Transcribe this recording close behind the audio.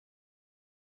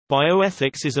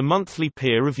Bioethics is a monthly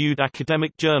peer-reviewed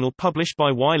academic journal published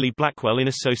by Wiley-Blackwell in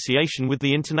association with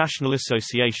the International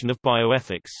Association of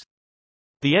Bioethics.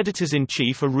 The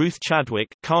editors-in-chief are Ruth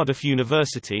Chadwick, Cardiff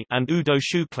University, and Udo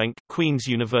Schuklenk, Queen's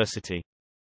University.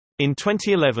 In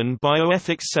 2011,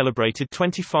 Bioethics celebrated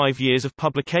 25 years of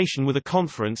publication with a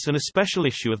conference and a special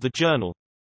issue of the journal.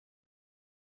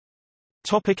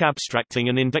 Topic: abstracting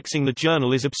and indexing. The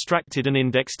journal is abstracted and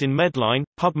indexed in Medline,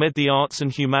 PubMed. The Arts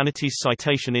and Humanities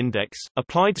Citation Index,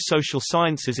 Applied Social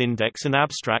Sciences Index and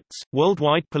Abstracts,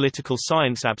 Worldwide Political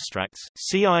Science Abstracts,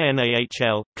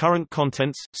 CINAHL, Current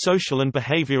Contents, Social and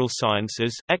Behavioral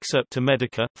Sciences, Excerpta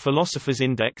Medica, Philosophers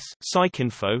Index,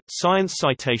 PsycInfo, Science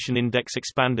Citation Index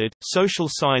Expanded, Social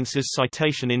Sciences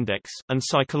Citation Index, and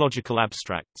Psychological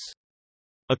Abstracts.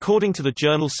 According to the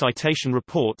Journal Citation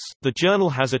Reports, the journal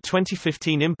has a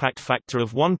 2015 impact factor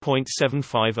of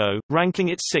 1.750, ranking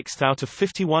it 6th out of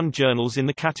 51 journals in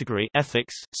the category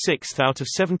Ethics, 6th out of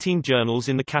 17 journals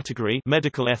in the category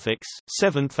Medical Ethics,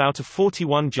 7th out of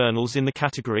 41 journals in the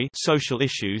category Social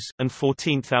Issues, and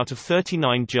 14th out of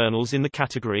 39 journals in the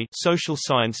category Social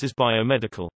Sciences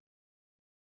Biomedical.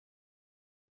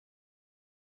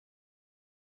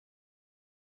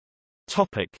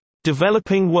 Topic: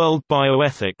 Developing World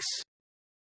Bioethics.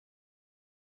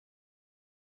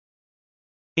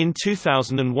 In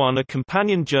 2001, a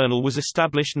companion journal was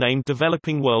established named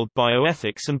Developing World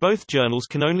Bioethics, and both journals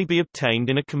can only be obtained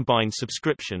in a combined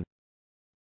subscription.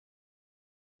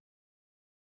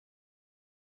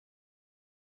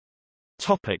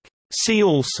 Topic: See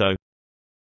also: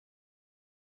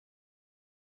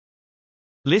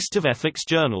 List of ethics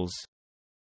journals.